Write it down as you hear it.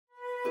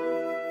রোমে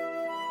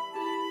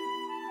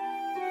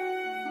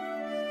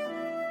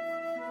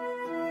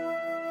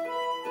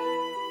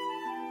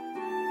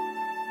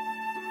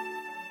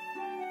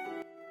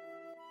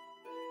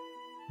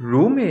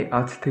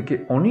আজ থেকে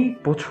অনেক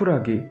বছর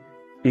আগে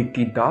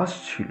একটি দাস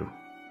ছিল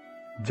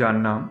যার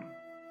নাম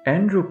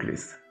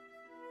অ্যান্ড্রোক্লেস,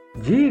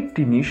 যে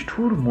একটি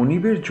নিষ্ঠুর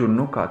মনিবের জন্য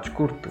কাজ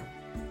করত।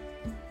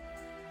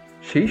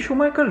 সেই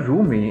সময়কার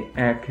রোমে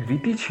এক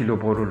রীতি ছিল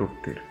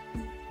বড়লোকদের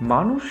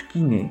মানুষ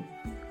কিনে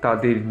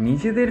তাদের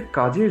নিজেদের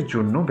কাজের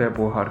জন্য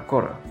ব্যবহার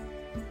করা।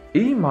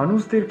 এই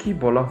মানুষদের কি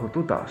বলা হতো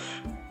দাস।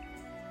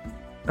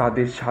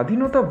 তাদের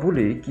স্বাধীনতা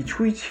বলে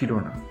কিছুই ছিল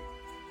না।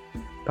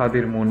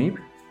 তাদের মনিব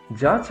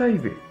যা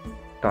চাইবে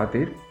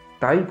তাদের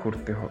তাই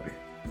করতে হবে।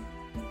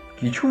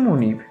 কিছু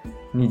মনিব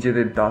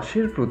নিজেদের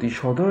দাসের প্রতি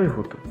সদয়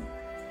হতো,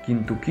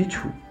 কিন্তু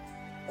কিছু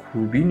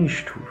খুবই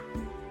নিষ্ঠুর।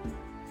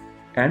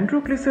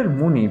 অ্যান্ড্রোক্লেসের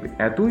মনিব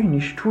এতই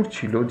নিষ্ঠুর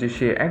ছিল যে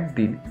সে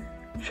একদিন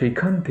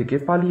সেইখান থেকে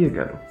পালিয়ে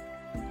গেল।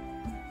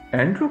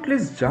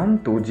 অ্যান্ড্রোক্লেস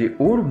জানতো যে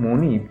ওর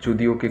মনিব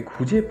যদি ওকে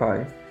খুঁজে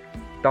পায়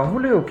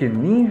তাহলে ওকে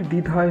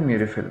নির্দ্বিধায়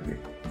মেরে ফেলবে।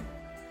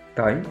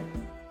 তাই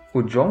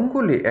ও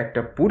জঙ্গলে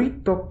একটা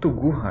পরিত্যক্ত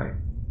গুহায়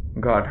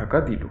গা ঢাকা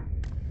দিল।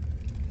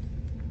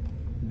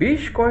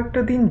 বেশ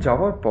কয়েকটা দিন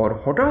যাওয়ার পর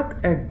হঠাৎ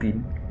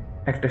একদিন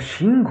একটা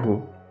সিংহ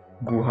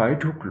গুহায়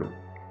ঢুকল।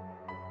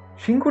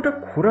 সিংহটা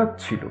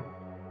খোঁড়াচ্ছিল।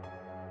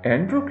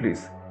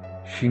 অ্যান্ড্রোক্লেস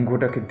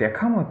সিংহটাকে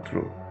দেখা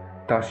মাত্র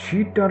তার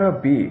শিরদাঁড়া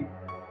বেয়ে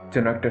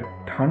যেন একটা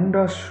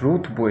ঠান্ডা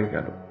স্রোত বয়ে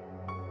গেল।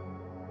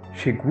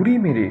 সে গুড়ি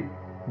মেরে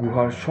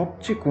গুহার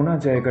সবচেয়ে কোণা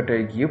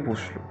জায়গাটায় গিয়ে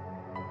বসল,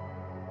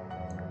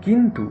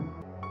 কিন্তু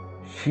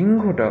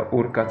সিংহটা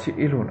ওর কাছে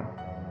এলো না।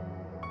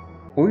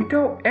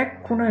 ওইটাও এক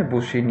কোণায়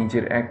বসে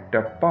নিজের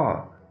একটা পা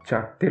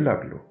চাটতে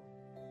লাগলো।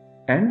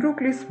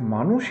 অ্যান্ড্রোক্লেস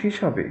মানুষ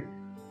হিসাবে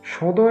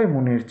সদয়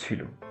মনের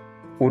ছিল।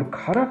 ওর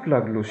খারাপ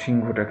লাগলো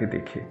সিংহটাকে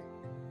দেখে।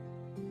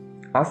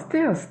 আস্তে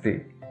আস্তে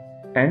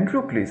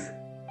অ্যান্ড্রোক্লেস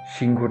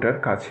সিংহটার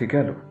কাছে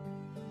গেল।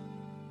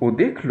 ও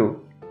দেখল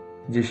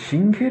যে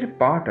সিংহের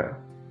পাটা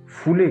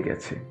ফুলে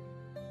গেছে।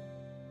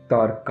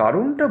 তার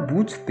কারণটা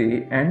বুঝতে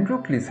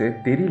অ্যান্ড্রোক্লেসের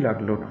দেরি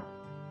লাগলো না।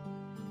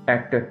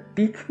 একটা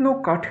তীক্ষ্ণ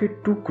কাঠের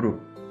টুকরো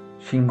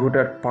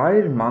সিংহটার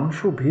পায়ের মাংস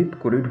ভেদ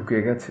করে ঢুকে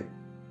গেছে।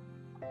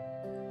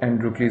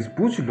 অ্যান্ড্রোক্লেস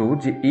বুঝল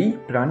যে এই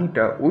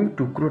প্রাণীটা ওই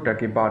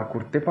টুকরোটাকে বার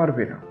করতে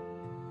পারবে না।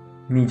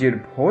 নিজের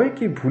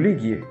ভয়কে ভুলে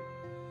গিয়ে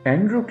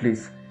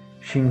অ্যান্ড্রোক্লেস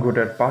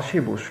সিংহটার পাশে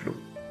বসল,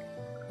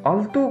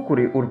 আলতো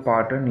করে ওর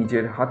পাটা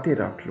নিজের হাতে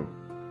রাখল।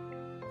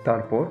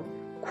 তারপর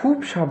খুব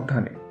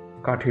সাবধানে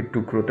কাঠের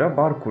টুকরোটা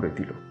বার করে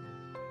দিল।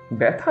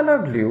 ব্যথা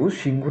লাগলেও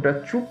সিংহটা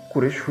চুপ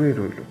করে শুয়ে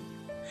রইল।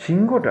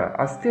 সিংহটা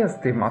আস্তে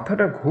আস্তে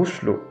মাথাটা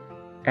ঘষল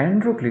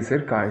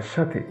অ্যান্ড্রোক্লেসের গায়ের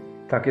সাথে,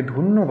 তাকে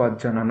ধন্যবাদ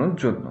জানানোর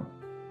জন্য।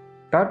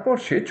 তারপর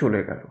সে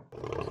চলে গেল।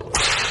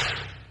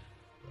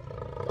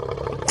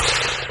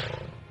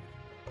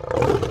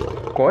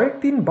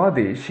 কয়েকদিন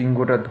বাদে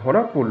সিংহটা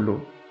ধরা পড়ল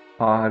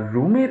আর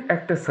রোমের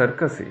একটা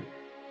সার্কাসে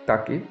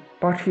তাকে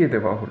পাঠিয়ে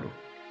দেওয়া হলো।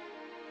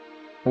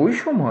 ওই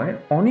সময়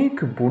অনেক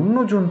বন্য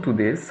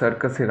জন্তুদের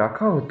সার্কাসে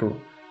রাখা হতো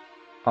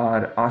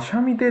আর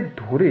আসামিদের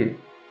ধরে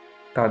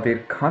তাদের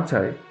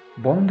খাঁচায়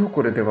বন্ধ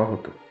করে দেওয়া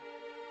হতো।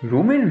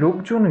 রোমের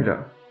লোকজনেরা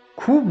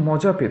খুব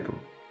মজা পেত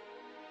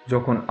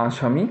যখন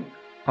আসামি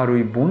আর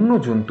ওই বন্য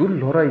জন্তুর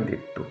লড়াই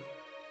দেখত,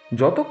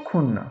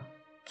 যতক্ষণ না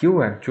কেউ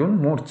একজন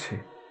মরছে।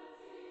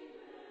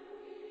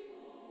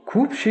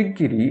 খুব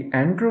শিগগিরই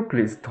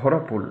অ্যান্ড্রোক্লেস ধরা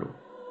পড়ল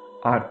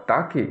আর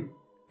তাকে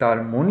তার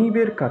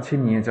মনিবের কাছে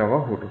নিয়ে যাওয়া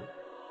হলো।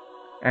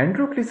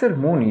 অ্যান্ড্রোক্লেসের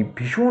মনিব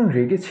ভীষণ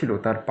রেগেছিল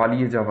তার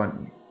পালিয়ে যাওয়া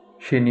নিয়ে।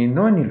 সে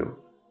নির্ণয় নিল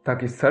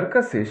তাকে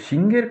সার্কাসে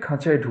সিংহের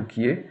খাঁচায়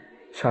ঢুকিয়ে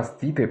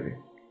শাস্তি দেবে।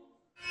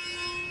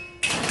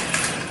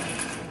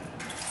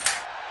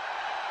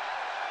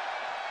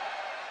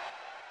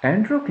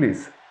 অ্যান্ড্রোক্লেস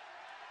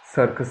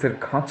সার্কাসের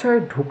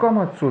খাঁচায় ঢোকা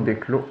মাত্র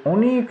দেখল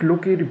অনেক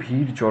লোকের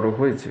ভিড় জড়ো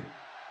হয়েছে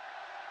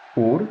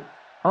ওর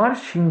আর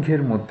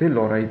সিংহের মধ্যে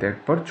লড়াই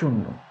দেখবার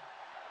জন্য।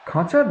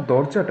 খাঁচার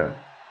দরজাটা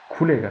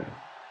খুলে গেল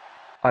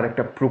আর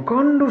একটা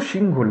প্রকাণ্ড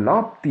সিংহ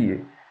লাফ দিয়ে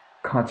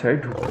খাঁচায়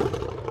ঢুকল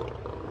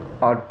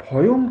আর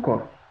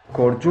ভয়ঙ্কর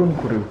গর্জন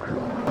করে উঠল।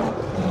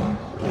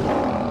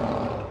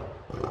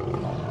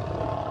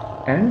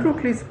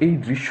 অ্যান্ড্রোক্লেস এই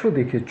দৃশ্য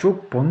দেখে চোখ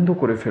বন্ধ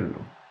করে ফেলল।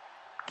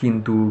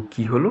 কিন্তু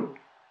কি হলো?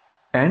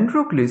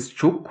 অ্যান্ড্রোক্লেস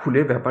চোখ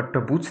খুলে ব্যাপারটা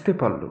বুঝতে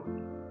পারল।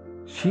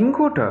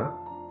 সিংহটা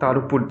তার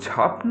উপর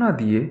ঝাঁপ না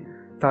দিয়ে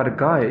তার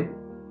গায়ে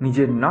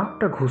নিজের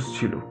নাকটা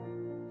ঘষছিল।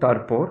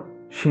 তারপর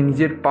সে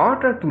নিজের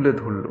পাটা তুলে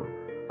ধরল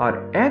আর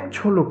এক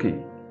ঝলকেই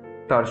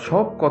তার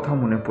সব কথা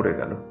মনে পড়ে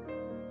গেল।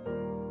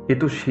 এ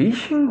তো সেই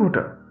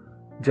সিংহটা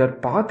যার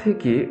পা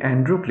থেকে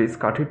অ্যান্ড্রোক্লেস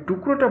কাঠের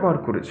টুকরোটা বার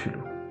করেছিল।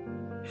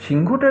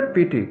 সিংহটার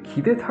পেটে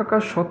খিদে থাকা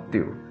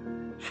সত্ত্বেও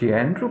সে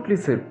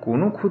অ্যান্ড্রোক্লেসের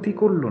কোনো ক্ষতি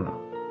করল না।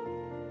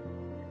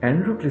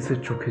 অ্যান্ড্রোক্লেসের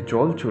চোখে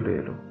জল চলে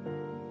এলো।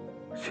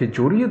 সে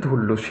জড়িয়ে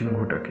ধরল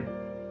সিংহটাকে।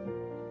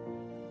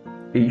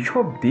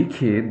 এইসব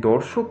দেখে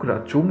দর্শকরা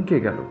চমকে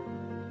গেল।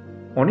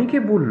 অনেকে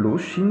বলল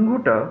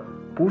সিংহটা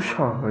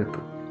পোষা হয়তো,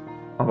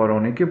 আবার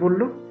অনেকে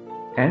বলল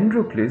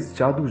অ্যান্ড্রোক্লিস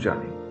জাদু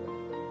জানে।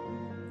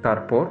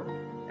 তারপর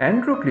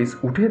অ্যান্ড্রোক্লিস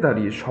উঠে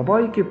দাঁড়িয়ে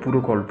সবাইকে পুরো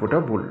গল্পটা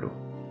বলল।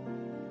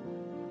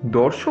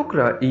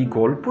 দর্শকরা এই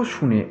গল্প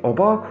শুনে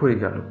অবাক হয়ে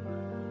গেল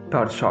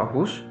তার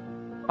সাহস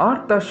আর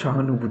তার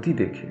সহানুভূতি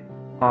দেখে,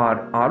 আর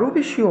আরো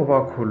বেশি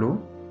অবাক হলো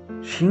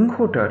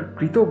সিংহটার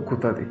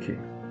কৃতজ্ঞতা দেখে।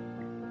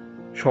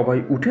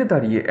 সবাই উঠে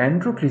দাঁড়িয়ে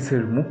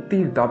অ্যান্ড্রোক্লিসের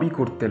মুক্তির দাবি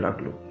করতে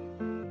লাগলো।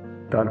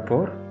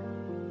 তারপর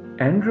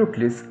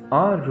অ্যান্ড্রোক্লিস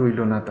আর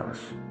রইল না দাস।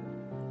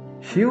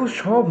 সেও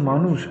সব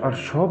মানুষ আর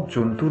সব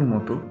জন্তুর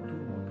মতো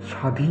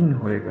স্বাধীন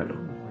হয়ে গেল।